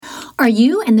Are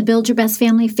you in the Build Your Best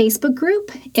Family Facebook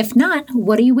group? If not,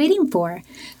 what are you waiting for?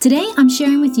 Today, I'm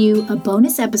sharing with you a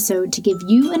bonus episode to give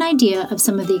you an idea of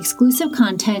some of the exclusive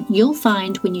content you'll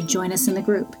find when you join us in the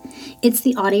group. It's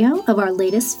the audio of our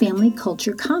latest Family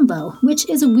Culture Convo, which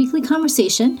is a weekly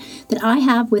conversation that I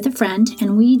have with a friend,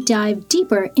 and we dive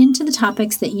deeper into the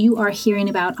topics that you are hearing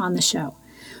about on the show.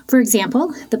 For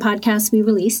example, the podcast we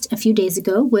released a few days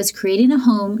ago was Creating a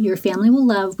Home Your Family Will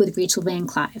Love with Rachel Van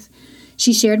Clive.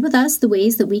 She shared with us the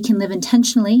ways that we can live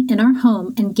intentionally in our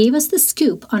home and gave us the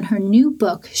scoop on her new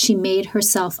book, She Made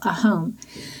Herself a Home.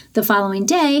 The following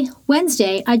day,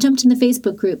 Wednesday, I jumped in the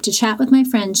Facebook group to chat with my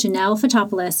friend Janelle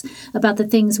Fotopoulos about the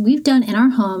things we've done in our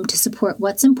home to support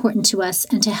what's important to us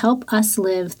and to help us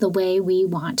live the way we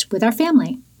want with our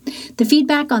family. The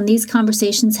feedback on these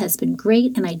conversations has been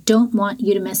great, and I don't want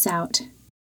you to miss out.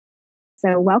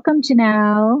 So welcome,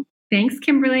 Janelle. Thanks,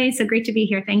 Kimberly. So great to be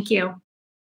here. Thank you.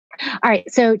 All right.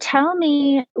 So tell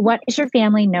me, what is your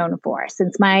family known for?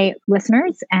 Since my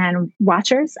listeners and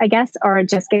watchers, I guess, are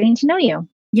just getting to know you.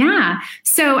 Yeah.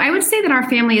 So I would say that our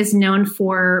family is known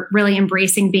for really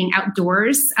embracing being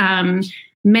outdoors.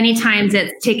 Many times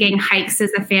it's taking hikes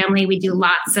as a family. We do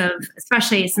lots of,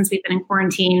 especially since we've been in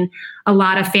quarantine, a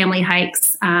lot of family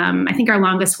hikes. I think our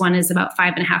longest one is about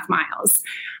 5.5 miles,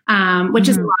 which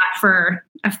is a lot for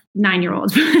a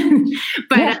 9-year-old.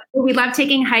 But we love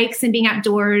taking hikes and being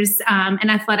outdoors. And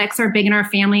athletics are big in our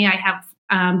family. I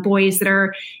have boys that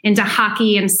are into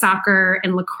hockey and soccer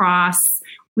and lacrosse.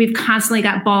 We've constantly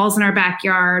got balls in our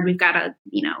backyard. We've got a,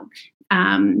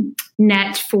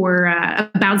 net for a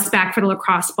bounce back for the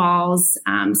lacrosse balls.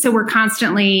 So we're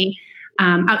constantly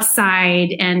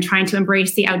outside and trying to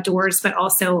embrace the outdoors, but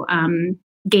also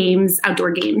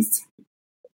outdoor games.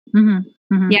 Mm-hmm.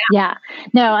 Mm-hmm. Yeah.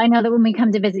 No, I know that when we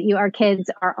come to visit you, our kids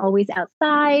are always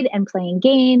outside and playing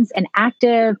games and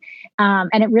active.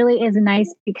 And it really is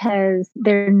nice because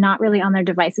they're not really on their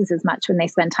devices as much when they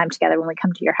spend time together when we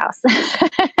come to your house.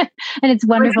 And it's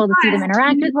wonderful to see them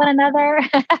interact with one another.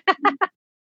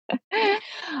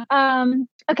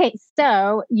 Okay,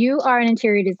 so you are an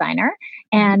interior designer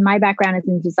and my background is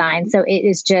in design. So it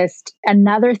is just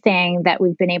another thing that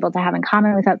we've been able to have in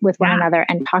common with one another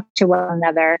and talk to one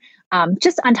another,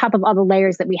 just on top of all the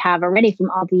layers that we have already from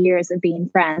all the years of being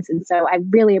friends. And so I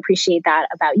really appreciate that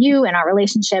about you and our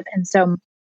relationship. And so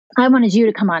I wanted you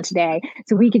to come on today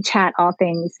so we could chat all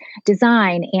things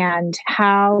design and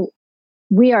how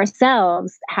we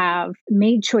ourselves have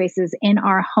made choices in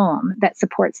our home that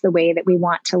supports the way that we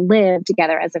want to live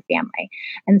together as a family.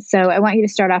 And so I want you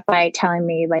to start off by telling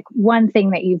me like one thing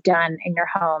that you've done in your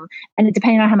home. And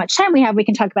depending on how much time we have, we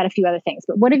can talk about a few other things.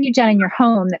 But what have you done in your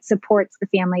home that supports the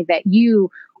family that you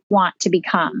want to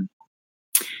become?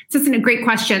 So it's a great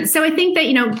question. So I think that,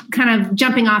 kind of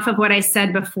jumping off of what I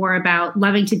said before about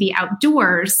loving to be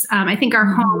outdoors, I think our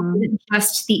home isn't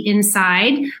just the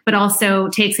inside, but also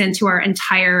takes into our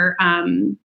entire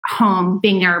home,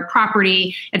 being our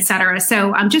property, et cetera.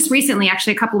 So just recently,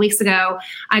 actually a couple of weeks ago,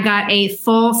 I got a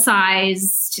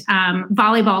full-sized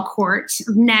volleyball court,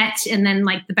 net, and then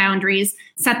like the boundaries,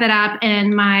 set that up.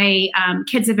 And my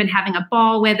kids have been having a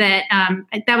ball with it.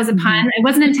 That was a pun. It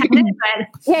wasn't intended, but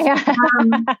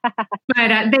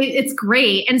it's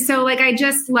great. And so like, I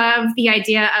just love the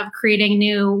idea of creating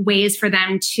new ways for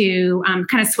them to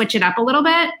kind of switch it up a little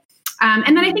bit.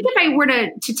 And then I think if I were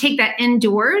to take that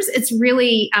indoors, it's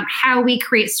really how we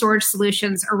create storage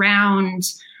solutions around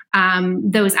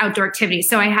those outdoor activities.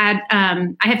 So I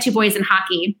have 2 boys in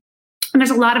hockey, and there's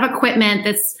a lot of equipment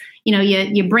that's,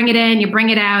 you bring it in, you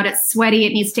bring it out, it's sweaty,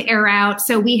 it needs to air out.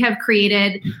 So we have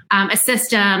created a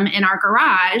system in our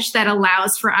garage that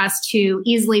allows for us to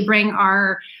easily bring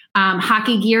our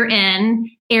hockey gear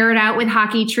in, air it out with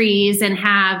hockey trees, and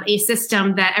have a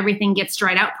system that everything gets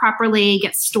dried out properly,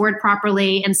 gets stored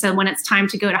properly. And so when it's time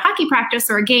to go to hockey practice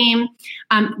or a game,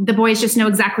 the boys just know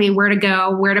exactly where to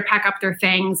go, where to pack up their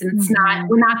things. And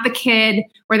we're not the kid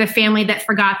or the family that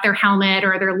forgot their helmet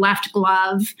or their left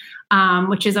glove,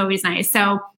 which is always nice.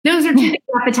 So those are 2 things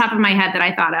off the top of my head that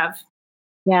I thought of.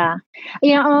 Yeah.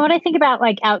 When I think about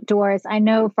like outdoors, I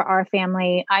know for our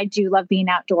family, I do love being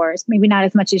outdoors, maybe not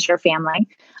as much as your family.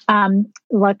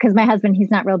 Because my husband, he's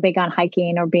not real big on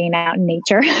hiking or being out in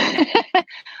nature.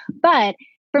 But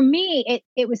for me,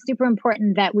 it was super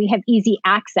important that we have easy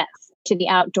access to the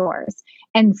outdoors.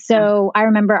 And so I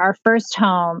remember our first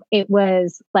home, it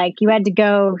was like you had to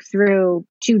go through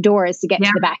 2 doors to get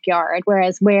to the backyard.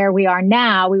 Whereas where we are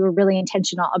now, we were really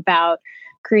intentional about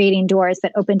creating doors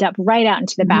that opened up right out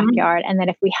into the backyard. And then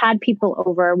if we had people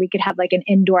over, we could have like an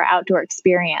indoor outdoor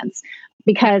experience,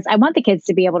 because I want the kids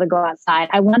to be able to go outside.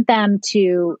 I want them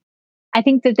to I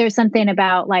think that there's something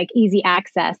about like easy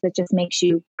access that just makes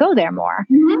you go there more.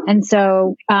 Mm-hmm. And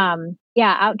so,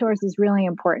 yeah, outdoors is really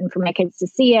important for my kids to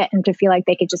see it and to feel like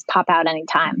they could just pop out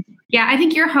anytime. Yeah, I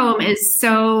think your home is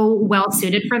so well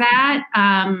suited for that,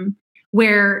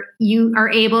 where you are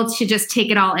able to just take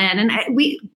it all in. And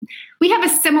we have a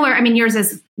similar, I mean, yours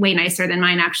is way nicer than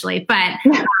mine actually, but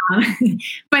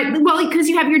well, because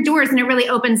you have your doors and it really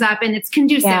opens up and it's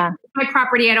conducive. Yeah. My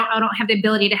property, I don't have the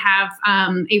ability to have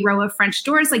a row of French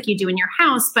doors like you do in your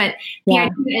house, but the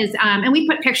idea is, and we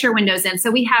put picture windows in.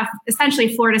 So we have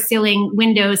essentially floor to ceiling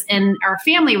windows in our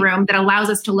family room that allows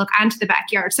us to look onto the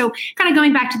backyard. So kind of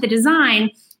going back to the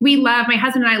design, my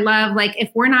husband and I love, like, if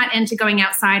we're not into going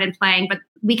outside and playing, but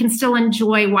we can still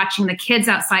enjoy watching the kids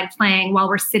outside playing while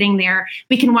we're sitting there.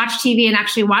 We can watch TV and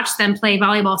actually watch them play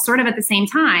volleyball sort of at the same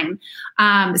time.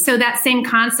 So that same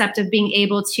concept of being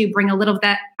able to bring a little of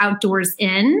that outdoors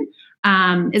in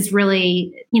is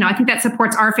really, I think that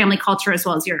supports our family culture as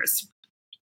well as yours.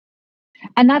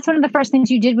 And that's one of the first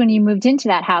things you did when you moved into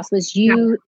that house was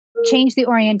you changed the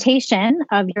orientation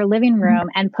of your living room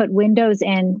and put windows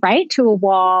in, right, to a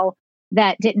wall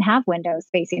that didn't have windows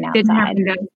facing outside. Didn't have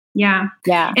windows. Yeah.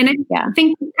 Yeah. And I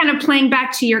think kind of playing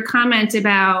back to your comment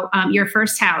about your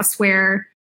first house where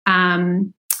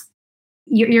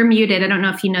you're muted. I don't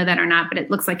know if you know that or not, but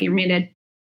it looks like you're muted.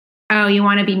 Oh, you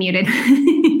want to be muted.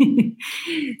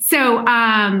 So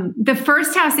the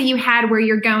first house that you had where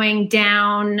you're going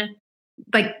down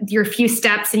like your few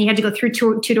steps and you had to go through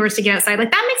two doors to get outside,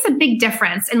 like that makes a big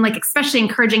difference. And like, especially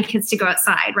encouraging kids to go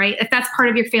outside, right? If that's part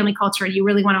of your family culture, you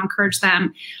really want to encourage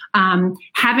them,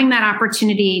 having that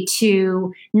opportunity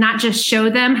to not just show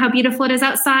them how beautiful it is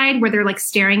outside, where they're like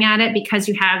staring at it because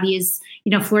you have these,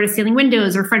 floor to ceiling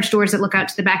windows or French doors that look out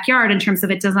to the backyard in terms of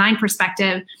a design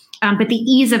perspective. But the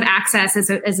ease of access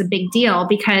is a big deal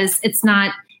because it's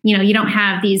not, you don't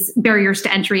have these barriers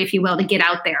to entry, if you will, to get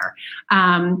out there.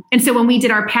 And so when we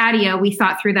did our patio, we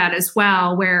thought through that as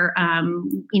well, where,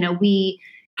 we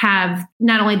have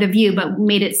not only the view, but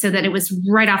made it so that it was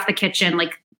right off the kitchen,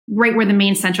 like right where the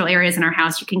main central areas in our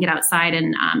house, you can get outside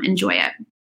and enjoy it.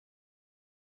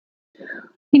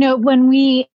 When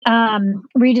we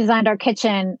redesigned our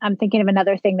kitchen, I'm thinking of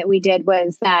another thing that we did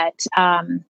was that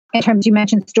in terms, you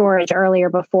mentioned storage earlier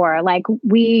before, like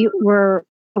we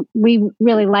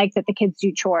really like that the kids do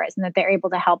chores and that they're able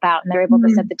to help out and they're able to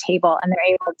set the table and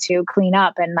they're able to clean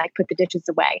up and like put the dishes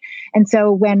away. And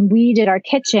so when we did our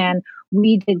kitchen,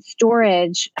 we did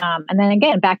storage. And then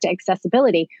again, back to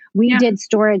accessibility, we did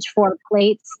storage for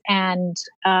plates and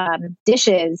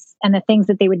dishes and the things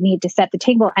that they would need to set the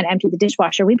table and empty the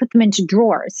dishwasher. We put them into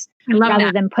drawers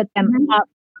rather than put them up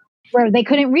where they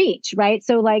couldn't reach, right?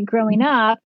 So like growing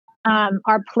up,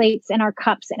 our plates and our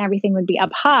cups and everything would be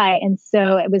up high. And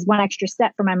so it was one extra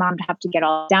step for my mom to have to get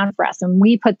all down for us. And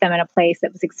we put them in a place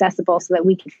that was accessible so that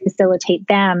we could facilitate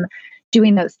them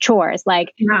doing those chores.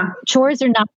 Like chores are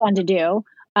not fun to do.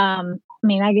 I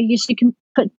guess you can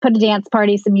put a dance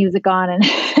party, some music on and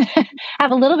have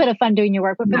a little bit of fun doing your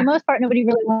work. But for the most part, nobody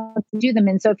really wants to do them.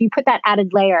 And so if you put that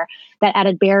added layer, that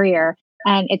added barrier,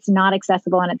 and it's not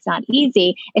accessible and it's not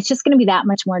easy, it's just going to be that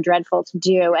much more dreadful to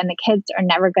do. And the kids are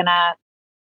never going to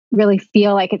really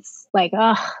feel like it's like,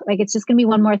 it's just going to be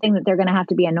one more thing that they're going to have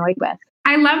to be annoyed with.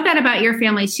 I love that about your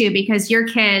family too, because your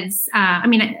kids,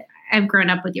 I've grown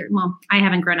up with I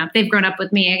haven't grown up. They've grown up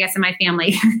with me, I guess, in my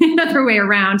family, other way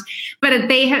around. But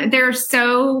they're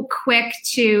so quick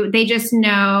they just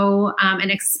know and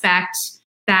expect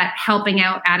that helping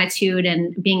out attitude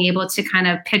and being able to kind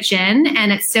of pitch in.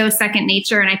 And it's so second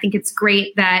nature. And I think it's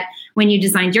great that when you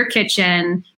designed your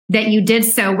kitchen, that you did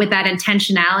so with that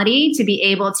intentionality to be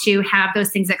able to have those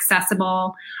things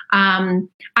accessible.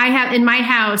 I have in my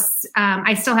house,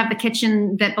 I still have the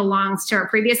kitchen that belongs to our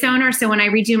previous owner. So when I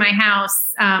redo my house,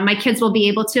 my kids will be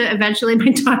able to eventually,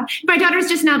 my daughter's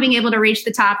just now being able to reach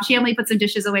the top. She only put some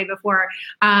dishes away before.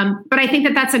 But I think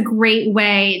that that's a great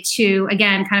way to,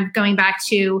 again, kind of going back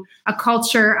to a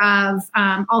culture of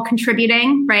all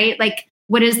contributing, right? Like,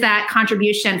 what is that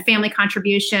contribution, family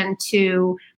contribution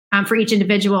to for each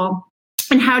individual,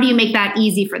 and how do you make that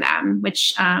easy for them,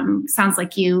 which sounds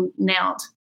like you nailed.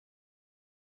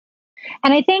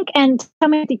 And I think, and tell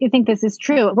me if you think this is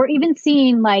true, we're even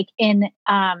seeing like in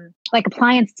like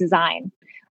appliance design,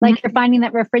 like you're finding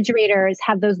that refrigerators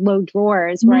have those low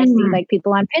drawers where I see like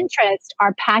people on Pinterest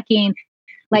are packing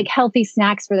like healthy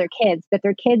snacks for their kids, that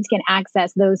their kids can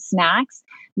access those snacks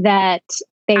that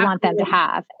they want them to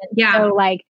have. And so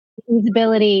like the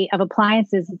usability of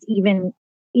appliances is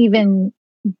even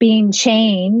being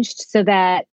changed so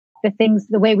that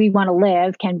the way we want to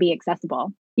live can be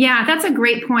accessible. Yeah, that's a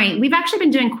great point. We've actually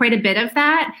been doing quite a bit of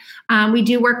that. We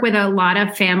do work with a lot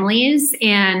of families,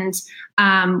 and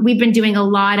we've been doing a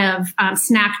lot of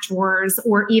snack drawers,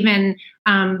 or even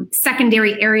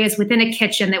secondary areas within a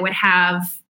kitchen that would have,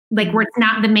 like, where it's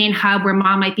not the main hub where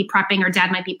mom might be prepping or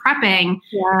dad might be prepping,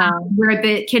 where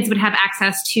the kids would have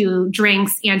access to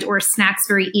drinks and or snacks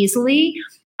very easily.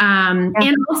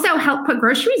 And also help put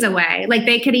groceries away. Like,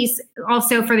 they could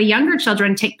also, for the younger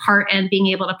children, take part in being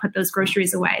able to put those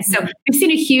groceries away. So we've seen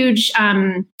a huge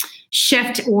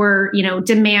shift, or,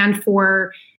 demand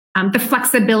for the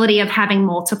flexibility of having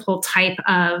multiple type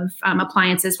of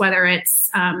appliances, whether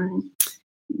it's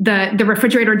the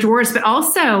refrigerator drawers, but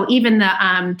also even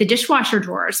the dishwasher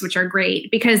drawers, which are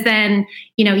great, because then,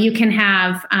 you can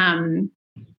have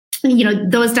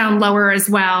those down lower as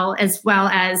well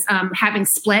as having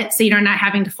split. So you're not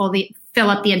having to fill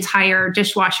up the entire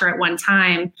dishwasher at one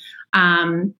time.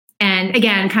 And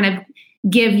again, kind of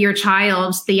give your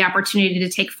child the opportunity to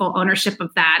take full ownership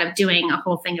of that, of doing a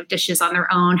whole thing of dishes on their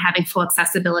own, having full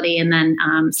accessibility, and then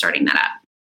starting that up.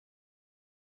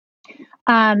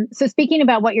 So speaking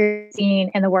about what you're seeing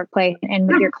in the workplace and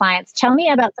with your clients, tell me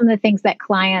about some of the things that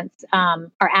clients are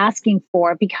asking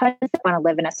for because they want to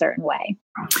live in a certain way.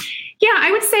 Yeah,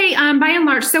 I would say by and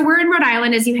large, so we're in Rhode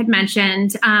Island, as you had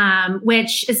mentioned,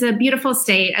 which is a beautiful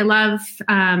state. I love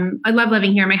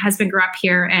living here. My husband grew up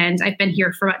here, and I've been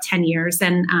here for about 10 years,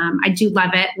 and I do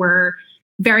love it. We're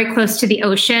very close to the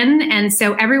ocean, and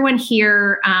so everyone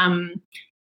here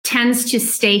tends to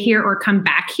stay here or come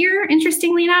back here.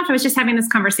 Interestingly enough, I was just having this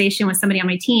conversation with somebody on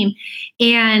my team,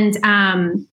 and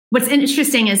what's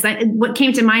interesting is that what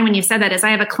came to mind when you said that is I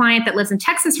have a client that lives in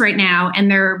Texas right now, and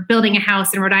they're building a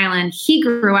house in Rhode Island. He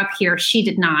grew up here. She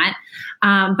did not.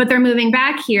 But they're moving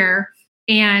back here.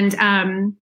 And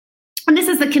this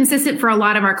is the consistent for a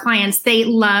lot of our clients. They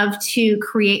love to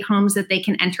create homes that they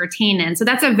can entertain in. So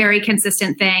that's a very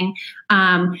consistent thing.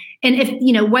 And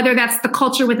if, whether that's the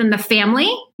culture within the family,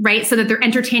 right? So that they're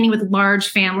entertaining with large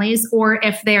families, or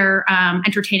if they're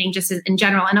entertaining just in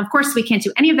general. And of course, we can't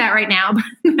do any of that right now,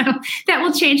 but that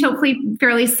will change hopefully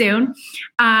fairly soon.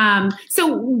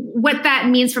 So what that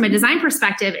means from a design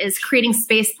perspective is creating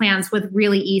space plans with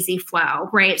really easy flow,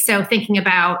 right? So thinking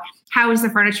about how is the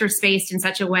furniture spaced in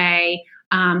such a way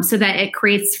so that it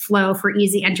creates flow for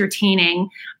easy entertaining,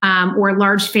 or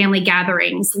large family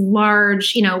gatherings,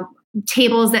 large,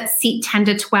 tables that seat 10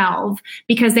 to 12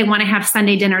 because they want to have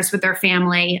Sunday dinners with their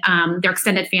family, their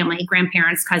extended family,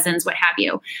 grandparents, cousins, what have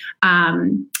you.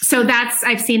 So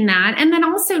I've seen that. And then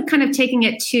also kind of taking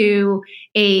it to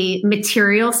a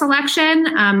material selection.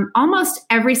 Almost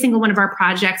every single one of our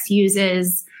projects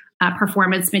uses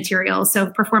performance materials. So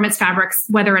performance fabrics,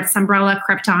 whether it's Sunbrella,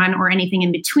 Krypton, or anything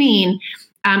in between.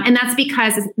 And that's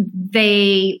because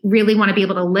they really want to be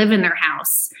able to live in their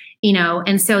house,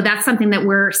 and so that's something that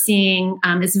we're seeing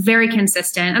is very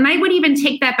consistent. And I would even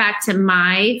take that back to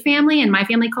my family and my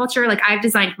family culture. Like, I've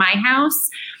designed my house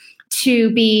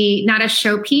to be not a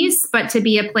showpiece, but to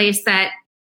be a place that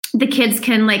the kids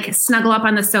can like snuggle up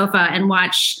on the sofa and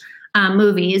watch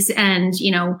movies. And,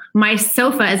 my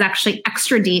sofa is actually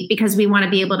extra deep because we want to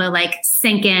be able to like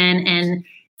sink in and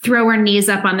throw our knees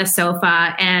up on the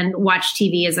sofa and watch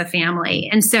TV as a family.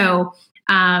 And so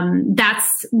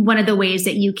that's one of the ways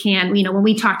that you can, when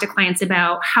we talk to clients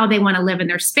about how they want to live in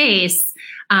their space,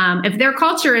 if their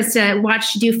culture is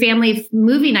to do family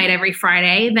movie night every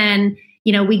Friday, then,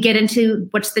 we get into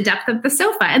what's the depth of the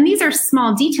sofa. And these are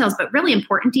small details, but really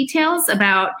important details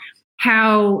about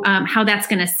how that's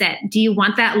going to sit. Do you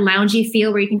want that loungy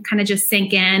feel where you can kind of just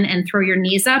sink in and throw your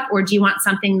knees up? Or do you want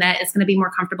something that is going to be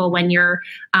more comfortable when you're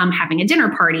having a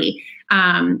dinner party?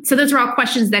 So those are all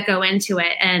questions that go into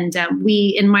it. And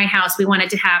in my house, we wanted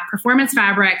to have performance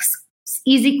fabrics,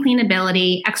 easy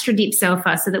cleanability, extra deep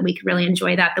sofa so that we could really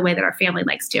enjoy that the way that our family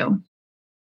likes to.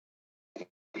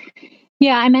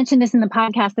 Yeah, I mentioned this in the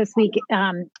podcast this week,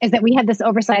 is that we have this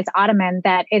oversized ottoman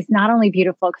that is not only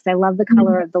beautiful because I love the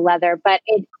color of the leather, but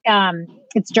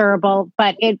it's durable,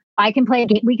 but we can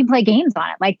play games on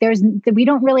it. Like we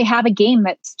don't really have a game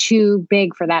that's too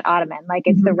big for that ottoman. Like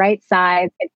it's the right size,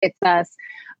 it fits us.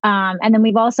 And then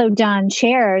we've also done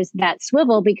chairs that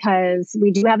swivel because we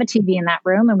do have a TV in that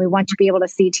room and we want you to be able to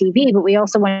see TV, but we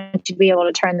also want you to be able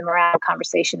to turn them around,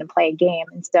 conversation, and play a game.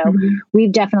 And so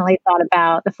we've definitely thought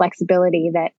about the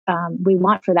flexibility that we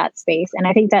want for that space. And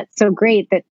I think that's so great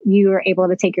that you are able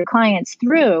to take your clients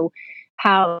through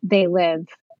how they live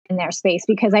in their space,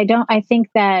 because I think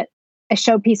that a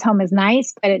showpiece home is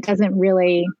nice, but it doesn't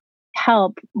really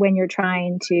help when you're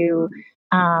trying to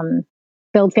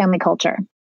build family culture.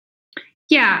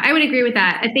 Yeah, I would agree with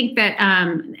that. I think that,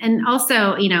 and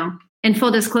also, in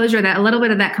full disclosure, that a little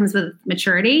bit of that comes with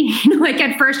maturity. Like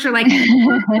at first you're like,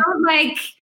 oh, like,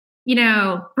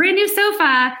 brand new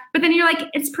sofa, but then you're like,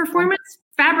 it's performance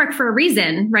fabric for a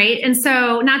reason, right? And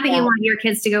so not that you want your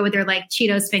kids to go with their like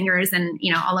Cheetos fingers and,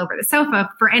 all over the sofa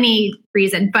for any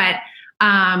reason, but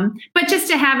just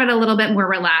to have it a little bit more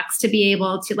relaxed, to be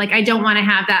able to, like, I don't want to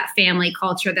have that family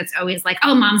culture that's always like,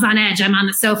 oh, mom's on edge, I'm on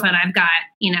the sofa and I've got,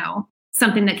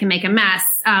 something that can make a mess.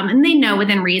 And they know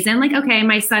within reason, like, okay,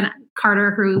 my son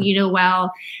Carter, who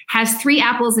well, has 3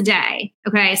 apples a day.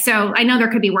 Okay. So I know there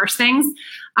could be worse things.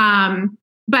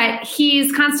 But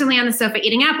he's constantly on the sofa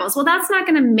eating apples. Well, that's not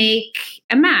going to make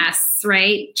a mess,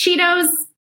 right? Cheetos,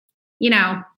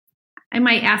 I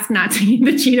might ask not to eat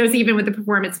the Cheetos even with the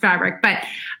performance fabric, but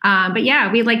yeah,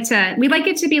 we like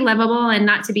it to be livable and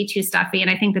not to be too stuffy.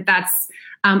 And I think that that's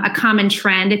a common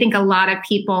trend. I think a lot of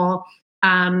people,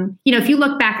 if you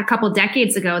look back a couple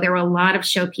decades ago, there were a lot of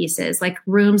showpieces, like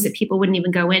rooms that people wouldn't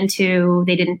even go into,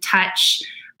 they didn't touch,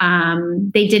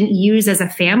 they didn't use as a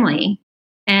family.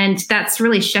 And that's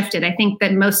really shifted. I think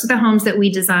that most of the homes that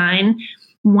we design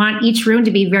want each room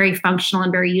to be very functional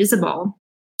and very usable.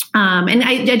 And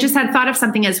I just had thought of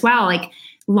something as well, like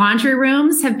laundry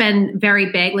rooms have been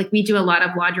very big. Like we do a lot of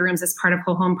laundry rooms as part of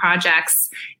whole home projects.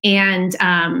 And,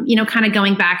 kind of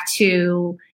going back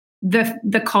to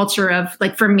the culture of,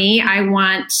 like, for me, I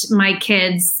want my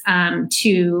kids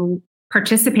to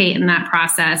participate in that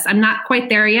process. I'm not quite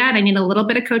there yet. I need a little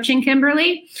bit of coaching,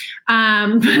 Kimberly.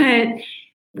 But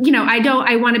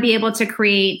I want to be able to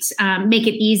create, make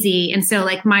it easy. And so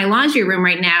like my laundry room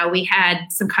right now, we had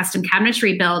some custom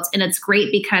cabinetry built, and it's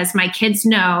great because my kids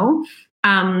know,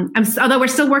 although we're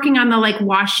still working on the like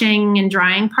washing and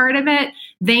drying part of it,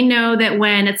 they know that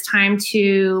when it's time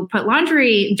to put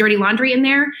dirty laundry in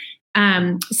there.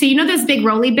 So those big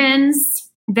rolly bins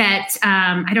that,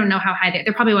 I don't know how high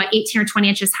they're probably 18 or 20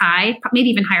 inches high, maybe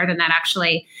even higher than that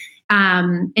actually.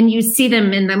 And you see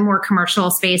them in the more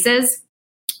commercial spaces.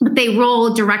 But they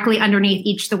roll directly underneath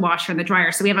each the washer and the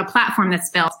dryer. So we have a platform that's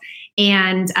built,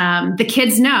 and the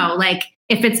kids know, like,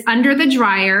 if it's under the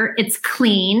dryer, it's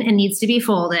clean and needs to be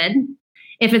folded.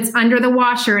 If it's under the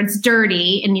washer, it's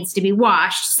dirty and needs to be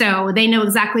washed. So they know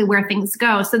exactly where things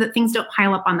go so that things don't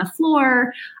pile up on the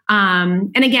floor.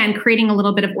 And again, creating a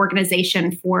little bit of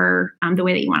organization for the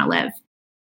way that you want to live.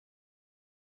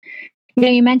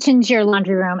 You mentioned your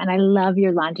laundry room, and I love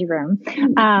your laundry room.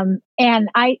 And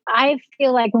I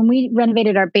feel like when we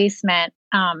renovated our basement,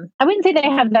 I wouldn't say that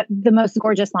I have the most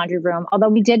gorgeous laundry room, although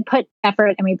we did put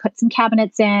effort and we put some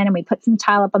cabinets in and we put some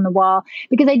tile up on the wall,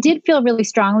 because I did feel really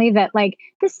strongly that, like,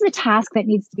 this is a task that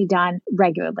needs to be done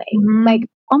regularly. Mm-hmm. Like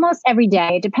almost every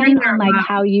day, depending on like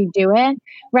how you do it,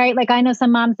 right? Like I know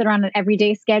some moms that are on an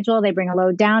everyday schedule. They bring a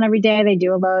load down every day. They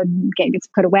do a load, gets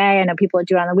put away. I know people that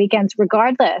do it on the weekends.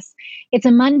 Regardless, it's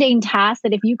a mundane task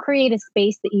that if you create a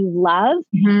space that you love,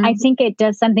 mm-hmm. I think it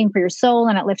does something for your soul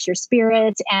and it lifts your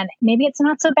spirit. And maybe it's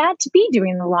not so bad to be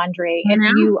doing the laundry if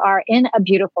you are in a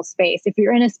beautiful space. If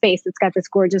you're in a space that's got this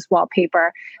gorgeous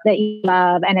wallpaper that you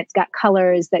love and it's got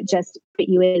colors that just fit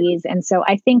you at ease. And so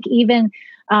I think even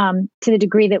to the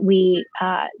degree that we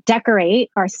decorate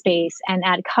our space and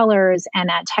add colors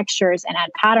and add textures and add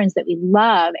patterns that we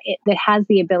love, that has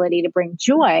the ability to bring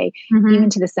joy mm-hmm. even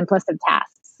to the simplest of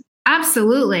tasks.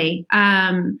 Absolutely.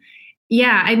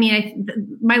 Yeah, I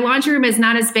mean, my laundry room is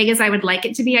not as big as I would like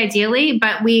it to be ideally,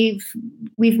 but we've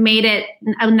made it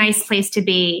a nice place to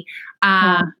be.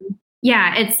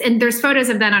 Yeah, and there's photos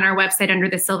of that on our website under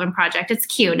the Sylvan Project. It's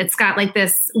cute. It's got like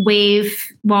this wave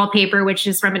wallpaper, which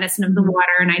is reminiscent of the water.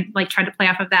 And I like tried to play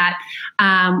off of that,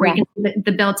 where you can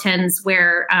the built-ins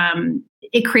where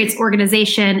it creates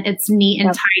organization. It's neat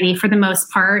and tidy for the most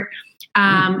part.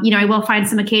 I will find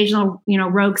some occasional,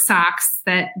 rogue socks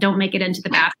that don't make it into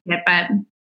the basket, but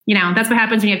that's what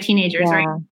happens when you have teenagers, right?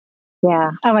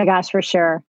 Yeah. Oh my gosh, for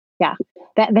sure. Yeah.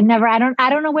 That never, I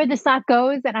don't know where the sock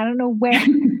goes, and I don't know where,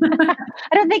 I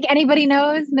don't think anybody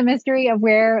knows the mystery of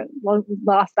where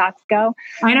lost socks go.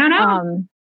 I don't know.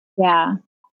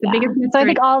 The biggest mystery. So I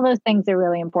think all those things are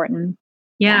really important.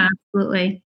 Yeah,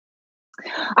 absolutely.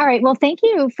 All right. Well, thank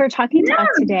you for talking to us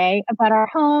today about our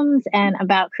homes and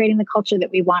about creating the culture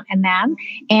that we want in them.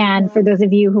 And for those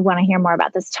of you who want to hear more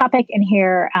about this topic and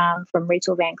hear from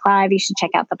Rachel Van Clive, you should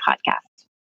check out the podcast.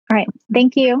 All right.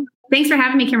 Thank you. Thanks for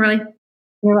having me, Kimberly.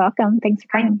 You're welcome. Thanks for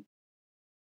coming.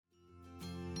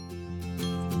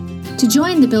 To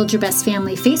join the Build Your Best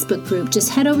Family Facebook group, just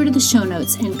head over to the show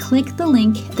notes and click the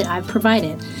link that I've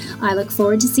provided. I look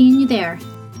forward to seeing you there.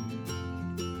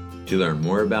 To learn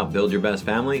more about Build Your Best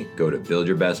Family, go to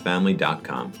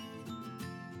buildyourbestfamily.com.